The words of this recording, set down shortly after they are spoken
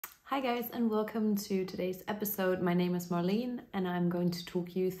Hi guys, and welcome to today's episode. My name is Marlene and I'm going to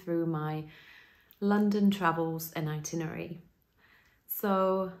talk you through my London travels and itinerary.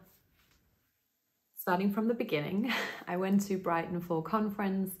 So starting from the beginning, I went to Brighton for a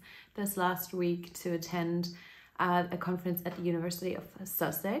conference this last week to attend a conference at the University of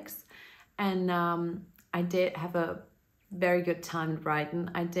Sussex, and I did have a very good time in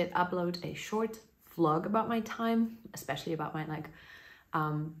Brighton. I did upload a short vlog about my time, especially about my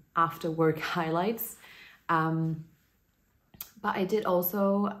after work highlights, but I did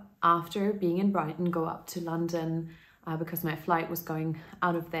also, after being in Brighton, go up to London because my flight was going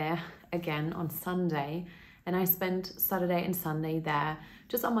out of there again on Sunday, and I spent Saturday and Sunday there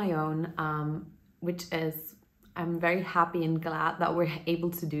just on my own, which is, I'm very happy and glad that we're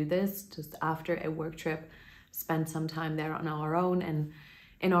able to do this just after a work trip, spend some time there on our own and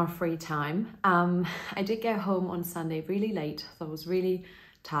in our free time. I did get home on Sunday really late, so I was really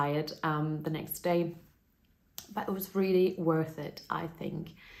tired the next day, but it was really worth it, I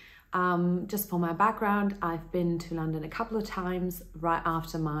think. Just for my background, I've been to London a couple of times right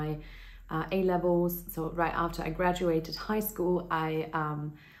after my A-levels. So right after I graduated high school, I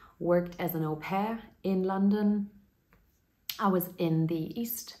worked as an au pair in London. I was in the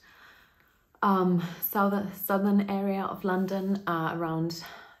east southern area of London, around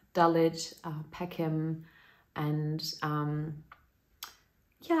Dulwich, Peckham, and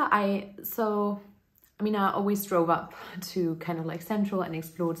yeah, I always drove up to kind of like central and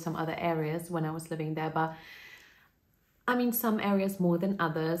explored some other areas when I was living there, but I mean some areas more than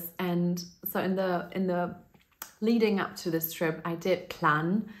others. And so in the leading up to this trip, I did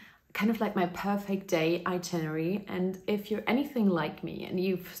plan kind of like my perfect day itinerary. And if you're anything like me and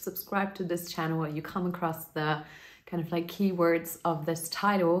you've subscribed to this channel or you come across the kind of like keywords of this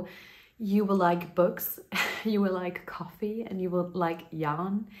title, you will like books, you will like coffee, and you will like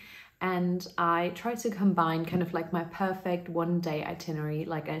yarn. And I try to combine kind of like my perfect one day itinerary,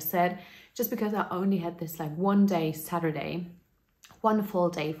 like I said, just because I only had this like one day Saturday, one full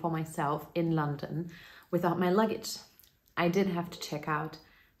day for myself in London without my luggage. I did have to check out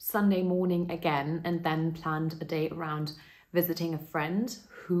Sunday morning again, and then planned a day around visiting a friend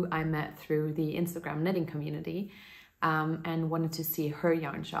who I met through the Instagram knitting community, and wanted to see her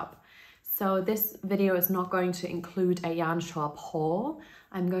yarn shop. So this video is not going to include a yarn shop haul.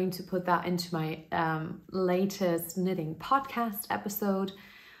 I'm going to put that into my latest knitting podcast episode,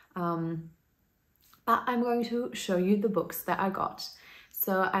 but I'm going to show you the books that I got.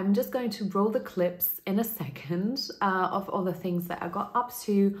 So I'm just going to roll the clips in a second of all the things that I got up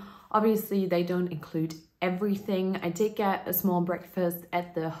to. Obviously, they don't include everything. I did get a small breakfast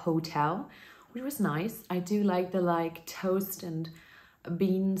at the hotel, which was nice. I do like the toast and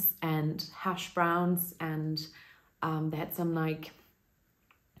beans and hash browns, and they had some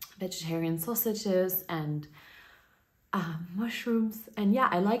vegetarian sausages and mushrooms. And yeah,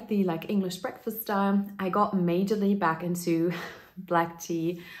 I like the English breakfast style. I got majorly back into black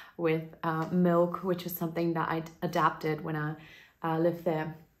tea with milk, which is something that I adapted when I lived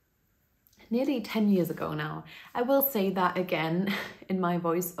there nearly 10 years ago now. I will say that again in my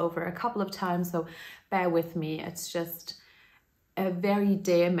voiceover a couple of times, so bear with me. It's just a very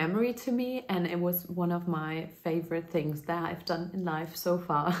dear memory to me, and it was one of my favorite things that I've done in life so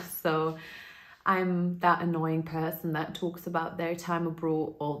far. So I'm that annoying person that talks about their time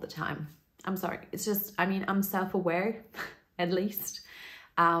abroad all the time. I'm sorry, it's just, I mean, I'm self-aware at least.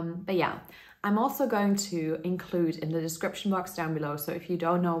 But yeah, I'm also going to include in the description box down below, so if you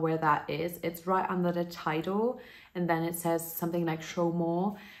don't know where that is, it's right under the title, and then it says something like show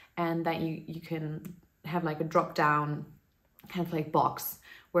more, and that you can have like a drop down kind of like box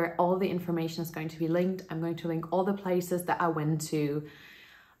where all the information is going to be linked. I'm going to link all the places that I went to.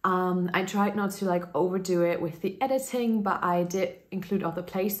 I tried not to overdo it with the editing, but I did include all the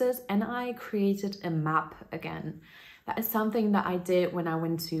places, and I created a map again. That is something that I did when I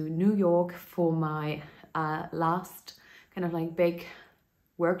went to New York for my last kind of big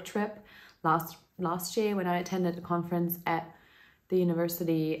work trip last year, when I attended a conference at the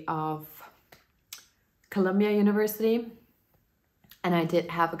University of Columbia University. And I did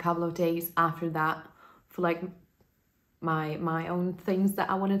have a couple of days after that for my own things that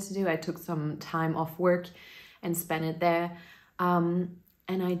I wanted to do. I took some time off work and spent it there. And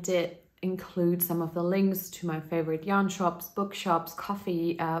I did include some of the links to my favorite yarn shops, bookshops,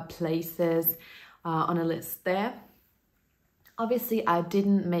 coffee places on a list there. Obviously, I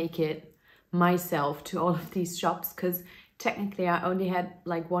didn't make it myself to all of these shops because technically I only had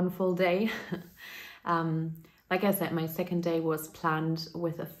one full day. Like I said, my second day was planned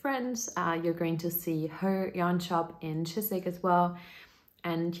with a friend. You're going to see her yarn shop in Chiswick as well.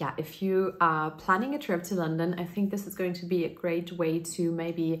 And yeah, if you are planning a trip to London, I think this is going to be a great way to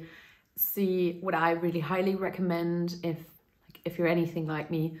maybe see what I really highly recommend. If you're anything like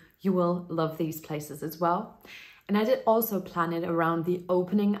me, you will love these places as well. And I did also plan it around the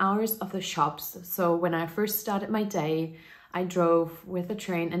opening hours of the shops. So when I first started my day, I drove with a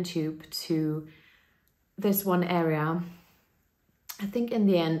train and tube to this one area. I think in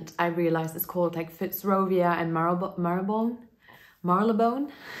the end, I realized it's called like Fitzrovia and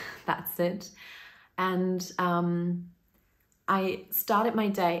Marylebone, that's it. And I started my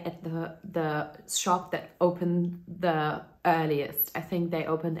day at the shop that opened the earliest. I think they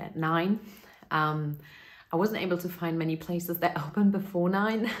opened at 9. I wasn't able to find many places that opened before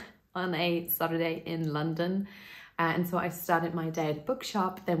 9 on a Saturday in London. And so I started my day at a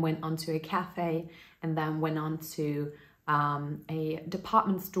bookshop, then went on to a cafe, and then went on to a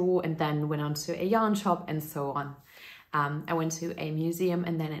department store, and then went on to a yarn shop, and so on. I went to a museum,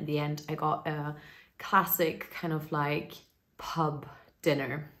 and then at the end I got a classic kind of like pub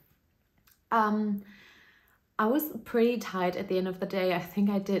dinner. I was pretty tired at the end of the day. I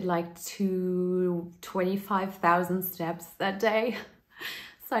think I did like 25,000 steps that day.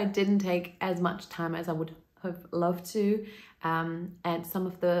 So I didn't take as much time as I would have loved to. At some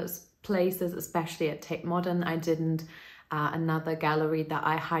of the places, especially at Tate Modern, I didn't. Another gallery that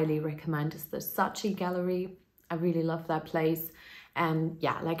I highly recommend is the Saatchi Gallery. I really love that place. And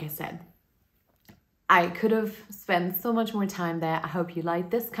yeah, like I said, I could have spent so much more time there. I hope you like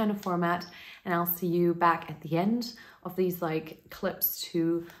this kind of format, and I'll see you back at the end of these like clips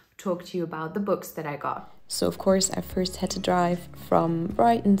to talk to you about the books that I got. So of course I first had to drive from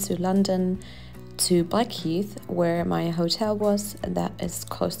Brighton to London to Blackheath, where my hotel was. That is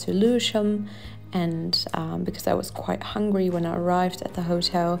close to Lewisham. And because I was quite hungry when I arrived at the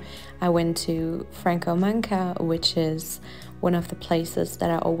hotel, I went to Franco Manca, which is one of the places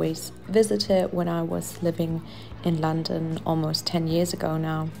that I always visited when I was living in London almost 10 years ago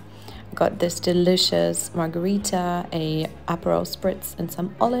now. I got this delicious margarita, a Aperol Spritz and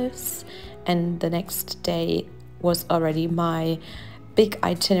some olives, and the next day was already my big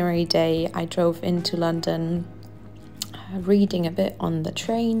itinerary day. I drove into London, reading a bit on the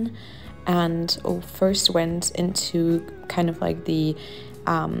train, and first went into kind of like the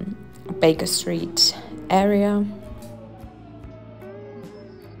Baker Street area.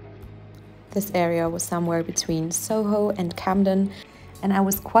 This area was somewhere between Soho and Camden, and I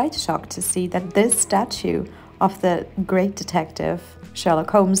was quite shocked to see that this statue of the great detective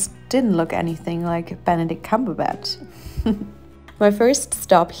Sherlock Holmes didn't look anything like Benedict Cumberbatch. My first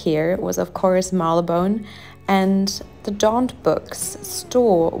stop here was of course Marylebone and the Daunt books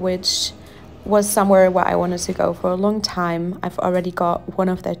store, which was somewhere where I wanted to go for a long time. I've already got one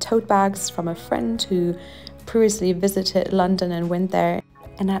of their tote bags from a friend who previously visited London and went there,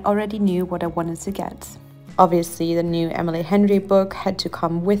 and I already knew what I wanted to get. Obviously the new Emily Henry book had to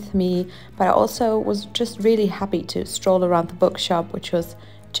come with me, but I also was just really happy to stroll around the bookshop, which was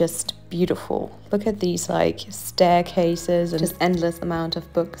just beautiful. Look at these like staircases and just endless amount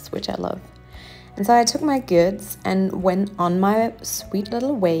of books, which I love. And so I took my goods and went on my sweet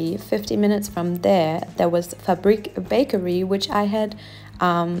little way. 50 minutes from there, there was Fabrique Bakery, which I had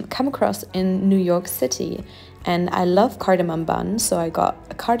come across in New York City. And I love cardamom buns, so I got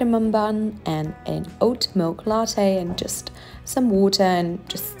a cardamom bun and an oat milk latte and just some water, and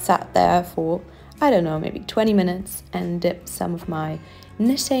just sat there for, I don't know, maybe 20 minutes and dipped some of my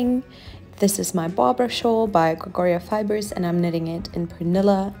knitting. This is my Barbara shawl by Gregoria Fibers, and I'm knitting it in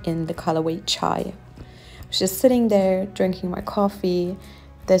Pernilla in the colorway Chai. I was just sitting there drinking my coffee.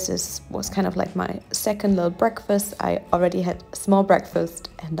 This was kind of like my second little breakfast. I already had a small breakfast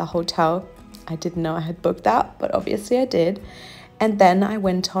in the hotel. I didn't know I had booked that, but obviously I did. And then I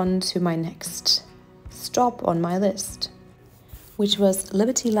went on to my next stop on my list, which was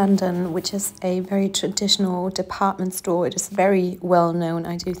Liberty London, which is a very traditional department store. It is very well known,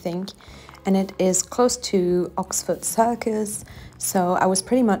 I do think. And it is close to Oxford Circus, so I was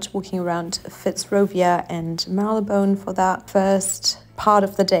pretty much walking around Fitzrovia and Marylebone for that first part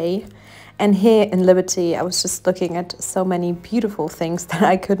of the day. And here in Liberty, I was just looking at so many beautiful things that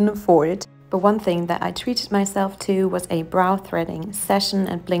I couldn't afford. But one thing that I treated myself to was a brow threading session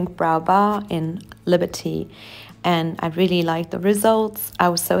at Blink Brow Bar in Liberty. And I really liked the results. I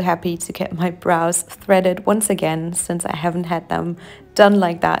was so happy to get my brows threaded once again, since I haven't had them done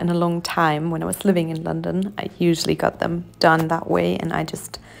like that in a long time. When I was living in London, I usually got them done that way, and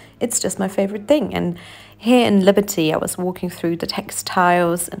it's just my favorite thing. And here in Liberty, I was walking through the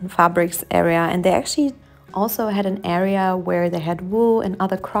textiles and fabrics area, and they actually also had an area where they had wool and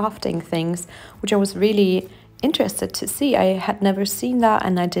other crafting things, which I was really interested to see. I had never seen that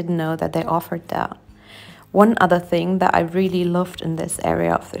and I didn't know that they offered that. One other thing that I really loved in this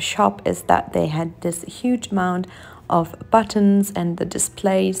area of the shop is that they had this huge amount of buttons and the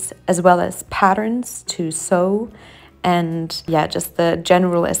displays, as well as patterns to sew. And yeah, just the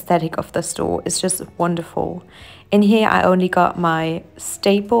general aesthetic of the store is just wonderful. In here I only got my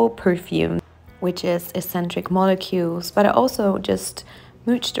staple perfume, which is Eccentric Molecules, but I also just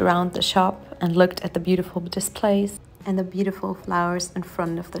mooched around the shop and looked at the beautiful displays and the beautiful flowers in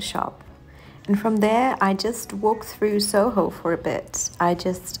front of the shop. And from there, I just walked through Soho for a bit. I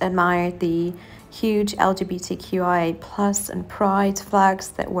just admired the huge LGBTQIA plus and pride flags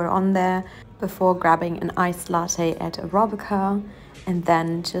that were on there before grabbing an iced latte at Arabica and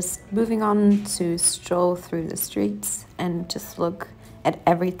then just moving on to stroll through the streets and just look at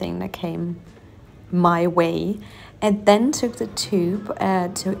everything that came my way. And then took the tube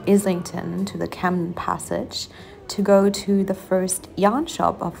to Islington, to the Camden Passage, to go to the first yarn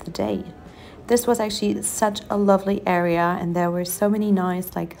shop of the day. This was actually such a lovely area and there were so many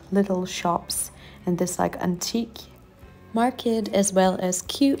nice like little shops and this like antique market as well as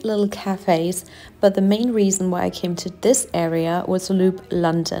cute little cafes. But the main reason why I came to this area was Loop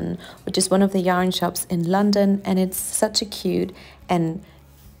London, which is one of the yarn shops in London, and it's such a cute and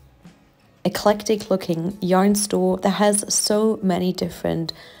eclectic looking yarn store that has so many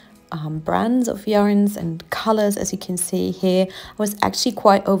different brands of yarns and colors. As you can see here, I was actually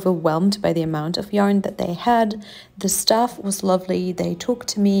quite overwhelmed by the amount of yarn that they had. The staff was lovely, they talked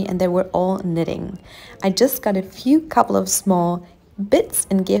to me and they were all knitting. I just got a couple of small bits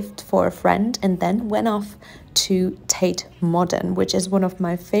in gift for a friend and then went off to Tate Modern, which is one of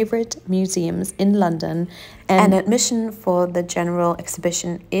my favorite museums in London, and admission for the general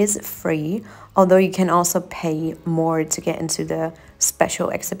exhibition is free, although you can also pay more to get into the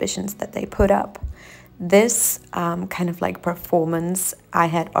special exhibitions that they put up. This kind of like performance I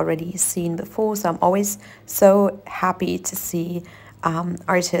had already seen before, so I'm always so happy to see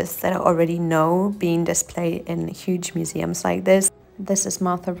artists that I already know being displayed in huge museums like this. This is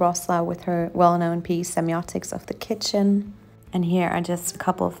Martha Rossler with her well-known piece, Semiotics of the Kitchen. And here are just a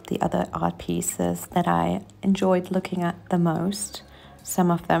couple of the other art pieces that I enjoyed looking at the most. Some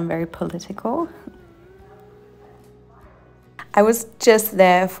of them very political. I was just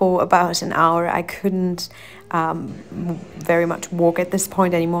there for about an hour. I couldn't very much walk at this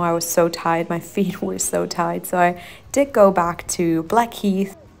point anymore. I was so tired, my feet were so tired. So I did go back to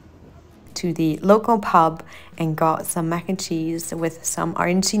Blackheath, to the local pub, and got some mac and cheese with some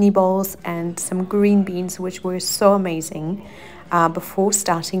arancini balls and some green beans, which were so amazing, before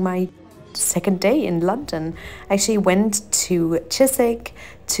starting my second day in London. I actually went to Chiswick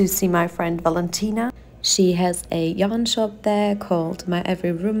to see my friend Valentina. She has a yarn shop there called My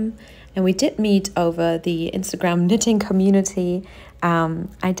Ivory Room, and we did meet over the Instagram knitting community.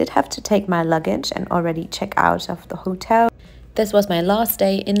 I did have to take my luggage and already check out of the hotel. This was my last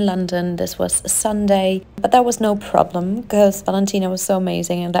day in London. This was Sunday, but that was no problem because Valentina was so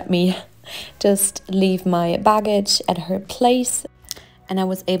amazing and let me just leave my baggage at her place. And I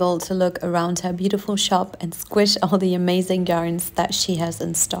was able to look around her beautiful shop and squish all the amazing yarns that she has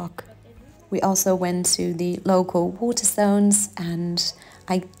in stock. We also went to the local Waterstones and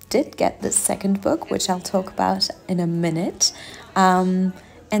I did get the second book, which I'll talk about in a minute. And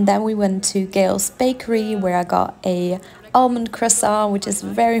then we went to Gail's bakery where I got a almond croissant, which is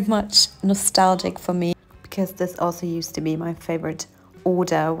very much nostalgic for me because this also used to be my favorite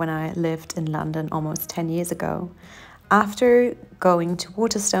order when I lived in London almost 10 years ago. After going to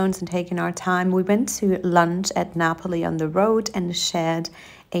Waterstones and taking our time, we went to lunch at Napoli on the road and shared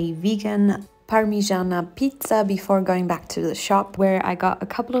a vegan Parmigiana pizza before going back to the shop, where I got a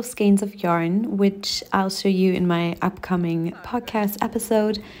couple of skeins of yarn, which I'll show you in my upcoming podcast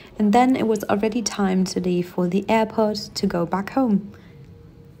episode. And then it was already time to leave for the airport to go back home.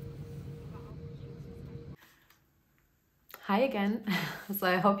 Hi again. So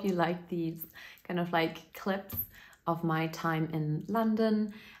I hope you like these kind of like clips of my time in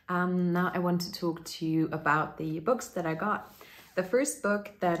London. Now I want to talk to you about the books that I got. The first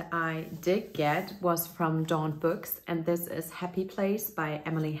book that I did get was from Daunt Books, and this is Happy Place by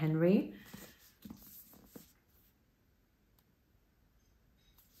Emily Henry.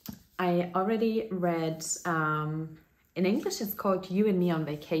 I already read, in English it's called You and Me on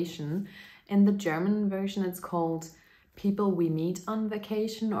Vacation. In the German version it's called People We Meet on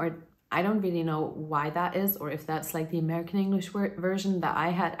Vacation, or I don't really know why that is, or if that's like the American English version that I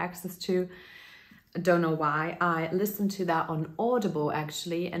had access to. I don't know why. I listened to that on Audible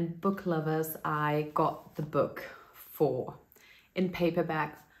actually, and book lovers I got the book for in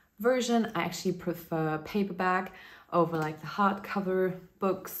paperback version. I actually prefer paperback over like the hardcover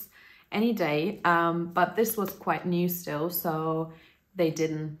books any day, but this was quite new still, so they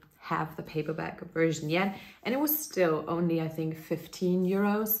didn't have the paperback version yet, and it was still only, I think, 15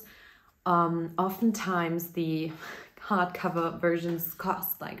 euros. Oftentimes the hardcover versions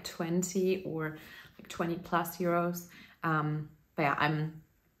cost like 20 or like 20 plus euros. But yeah,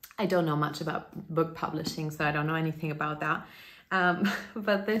 I don't know much about book publishing, so I don't know anything about that.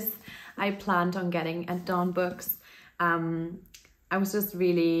 But this I planned on getting at Daunt Books. I was just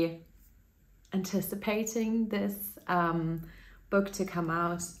really anticipating this book to come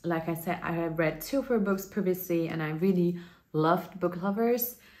out. Like I said, I had read 2 of her books previously, and I really loved Book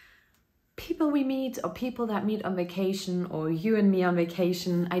Lovers. People we meet, or people that meet on vacation, or you and me on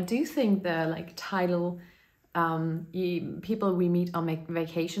vacation. I do think the like title, people we meet on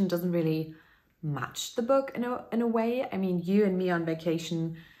vacation, doesn't really match the book in a way. I mean, you and me on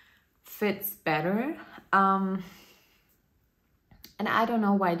vacation fits better. And I don't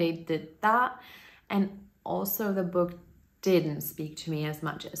know why they did that. And also the book didn't speak to me as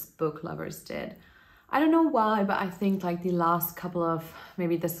much as Book Lovers did. I don't know why, but I think like the last couple of,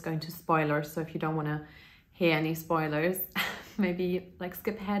 maybe this is going to spoilers, so if you don't want to hear any spoilers, maybe like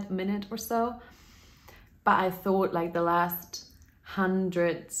skip ahead a minute or so. But I thought like the last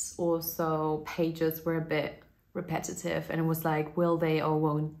hundreds or so pages were a bit repetitive, and it was like, will they or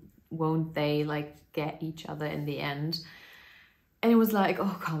won't they like get each other in the end? And it was like,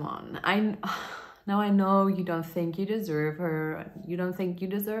 oh, come on. Now I know you don't think you deserve her, you don't think you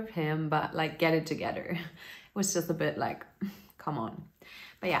deserve him, but like, get it together. It was just a bit like, come on.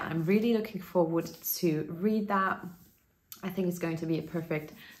 But yeah, I'm really looking forward to read that. I think it's going to be a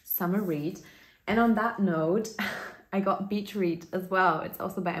perfect summer read. And on that note, I got Beach Read as well. It's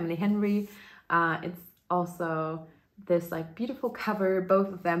also by Emily Henry. It's also this like beautiful cover.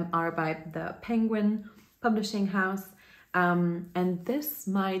 Both of them are by the Penguin Publishing House. And this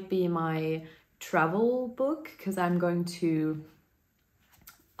might be my travel book, because I'm going to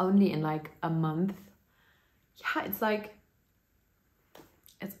only in like a month. Yeah,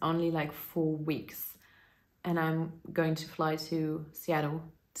 it's only like 4 weeks, and I'm going to fly to Seattle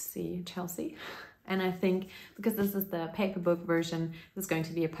to see Chelsea. And I think because this is the paper book version, this is going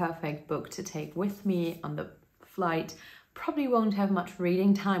to be a perfect book to take with me on the flight. Probably won't have much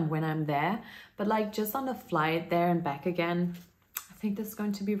reading time when I'm there, but like just on the flight there and back again, I think this is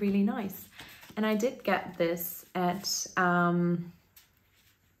going to be really nice. And I did get this at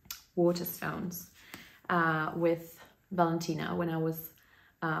Waterstones with Valentina when I was,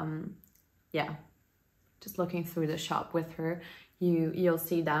 yeah, just looking through the shop with her. You'll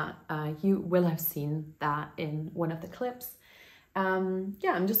see that, you will have seen that in one of the clips.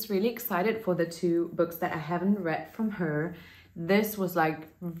 Yeah, I'm just really excited for the 2 books that I haven't read from her. This was like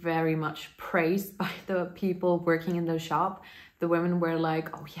very much praised by the people working in the shop. The women were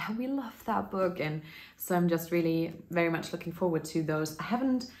like, oh yeah, we love that book. And so I'm just really very much looking forward to those.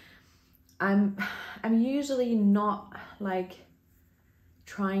 I'm usually not like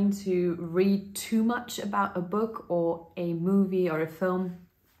trying to read too much about a book or a movie or a film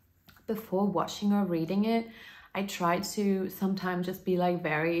before watching or reading it. I try to sometimes just be like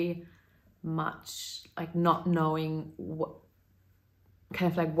very much like not knowing what kind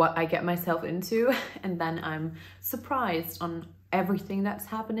of like what I get myself into, and then I'm surprised on everything that's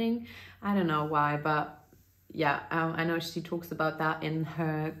happening. I don't know why, but yeah, I know she talks about that in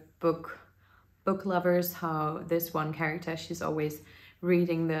her book Lovers, how this one character, she's always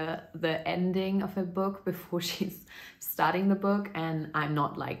reading the ending of a book before she's starting the book, and I'm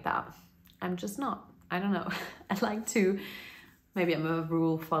not like that. I'm just not. I don't know. I like to, maybe I'm a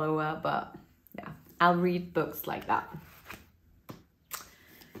rule follower, but yeah, I'll read books like that.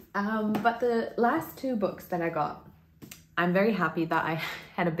 But the last 2 books that I got, I'm very happy that I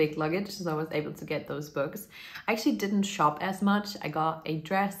had a big luggage, so I was able to get those books. I actually didn't shop as much. I got a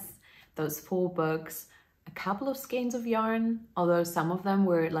dress, those 4 books, a couple of skeins of yarn, although some of them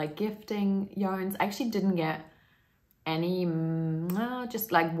were like gifting yarns. I actually didn't get any,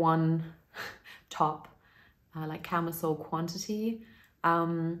 just like 1 top, like camisole quantity.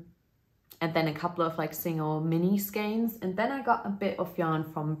 And then a couple of like single mini skeins. And then I got a bit of yarn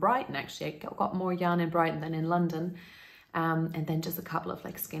from Brighton, actually. I got more yarn in Brighton than in London. And then just a couple of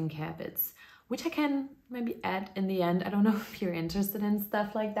like skincare bits, which I can maybe add in the end. I don't know if you're interested in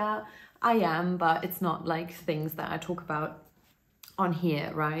stuff like that. I am, but it's not like things that I talk about on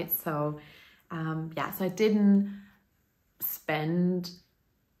here, right? So yeah, so I did spend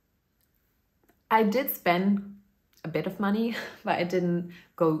a bit of money, but I didn't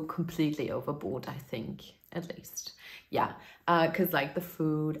go completely overboard, I think. at least. Yeah, because like the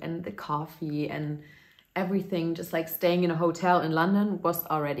food and the coffee and everything, just like staying in a hotel in London was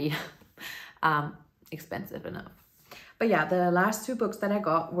already expensive enough. But yeah, the last two books that I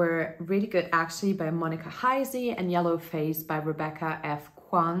got were really good actually, by Monica Heisey and Yellowface by Rebecca F.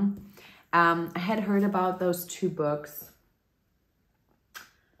 Kuang. I had heard about those two books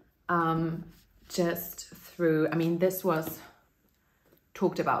just through, I mean, this was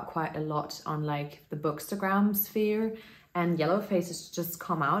talked about quite a lot on like the Bookstagram sphere, and Yellowface has just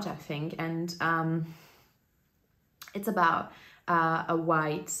come out, I think, and it's about a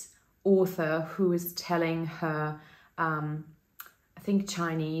white author who is telling her I think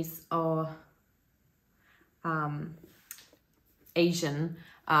Chinese or Asian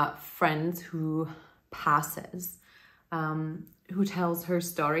friends who passes, who tells her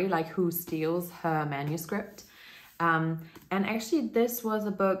story, like who steals her manuscript. And actually this was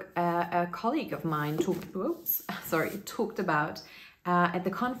a book a colleague of mine talked about at the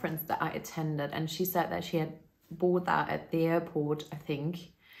conference that I attended, and she said that she had bought that at the airport, I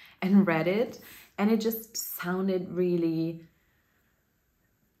think, and read it, and it just sounded really,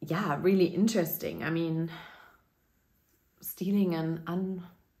 yeah, really interesting. I mean, stealing an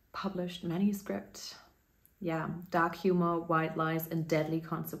unpublished manuscript, yeah, dark humor, white lies, and deadly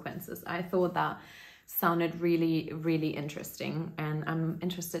consequences. I thought that sounded really, really interesting, and I'm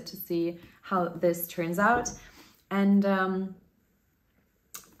interested to see how this turns out. And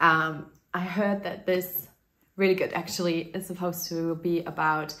I heard that this really good actually is supposed to be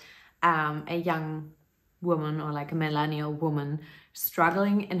about a young woman, or like a millennial woman,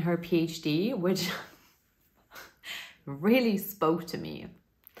 struggling in her PhD, which really spoke to me.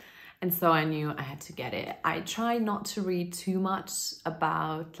 And so I knew I had to get it. I try not to read too much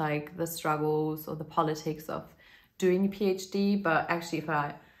about like the struggles or the politics of doing a PhD, but actually if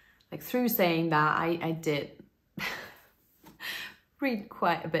I, like through saying that, I did read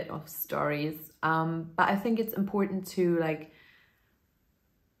quite a bit of stories. But I think it's important to like,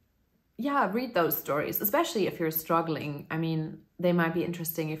 yeah, read those stories, especially if you're struggling. I mean, they might be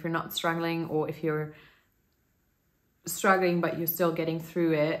interesting if you're not struggling, or if you're struggling but you're still getting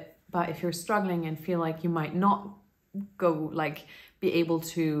through it. But if you're struggling and feel like you might not go, like, be able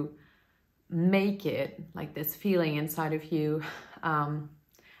to make it, like this feeling inside of you,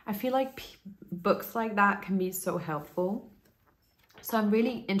 I feel like books like that can be so helpful. So I'm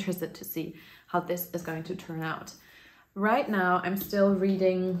really interested to see how this is going to turn out. Right now I'm still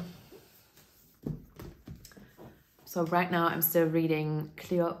reading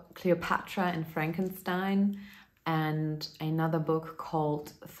Cleopatra and Frankenstein, and another book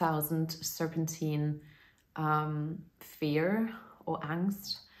called Thousand Serpentine Fear or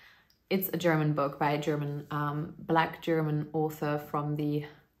Angst. It's a German book by a German, black German author from the,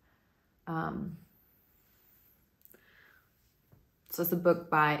 so it's a book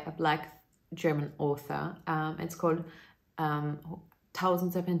by a black German author. It's called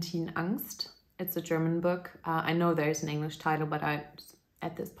Tausend Serpentine Angst. It's a German book. I know there's an English title, but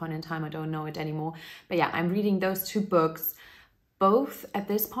at this point in time, I don't know it anymore. But yeah, I'm reading those two books. Both at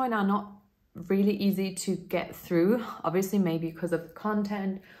this point are not really easy to get through. Obviously, maybe because of the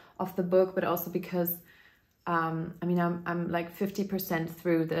content of the book, but also because, I mean, I'm like 50%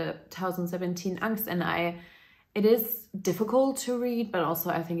 through the Tausend Serpentine Angst, and it is difficult to read, but also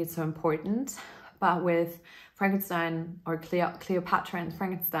I think it's so important. But with Frankenstein, or Cleopatra and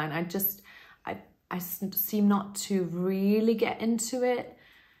Frankenstein, I seem not to really get into it.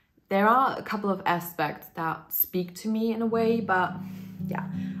 There are a couple of aspects that speak to me in a way, but yeah,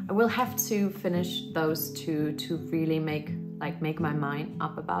 I will have to finish those two to really make my mind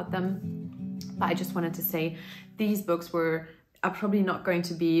up about them. But I just wanted to say these books are probably not going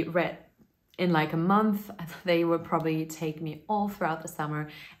to be read in like a month. They will probably take me all throughout the summer,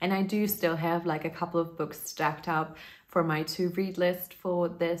 and I do still have like a couple of books stacked up for my to-read list for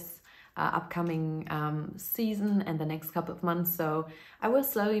this upcoming season and the next couple of months. So I will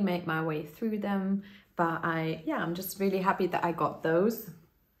slowly make my way through them, but I'm just really happy that I got those.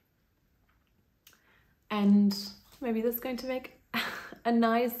 And maybe this is going to make a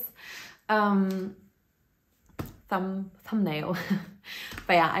nice thumbnail.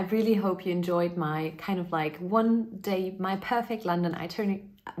 But yeah, I really hope you enjoyed my kind of like my perfect London itinerary.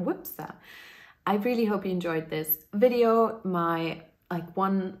 I really hope you enjoyed this video, my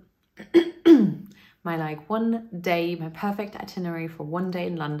perfect itinerary for one day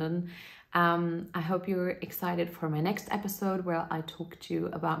in London. I hope you're excited for my next episode, where I talk to you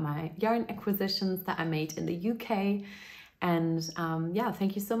about my yarn acquisitions that I made in the UK. And yeah,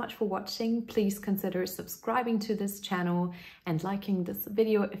 thank you so much for watching. Please consider subscribing to this channel and liking this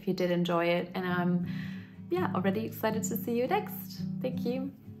video if you did enjoy it. And I'm yeah, already excited to see you next. Thank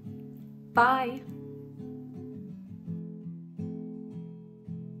you. Bye.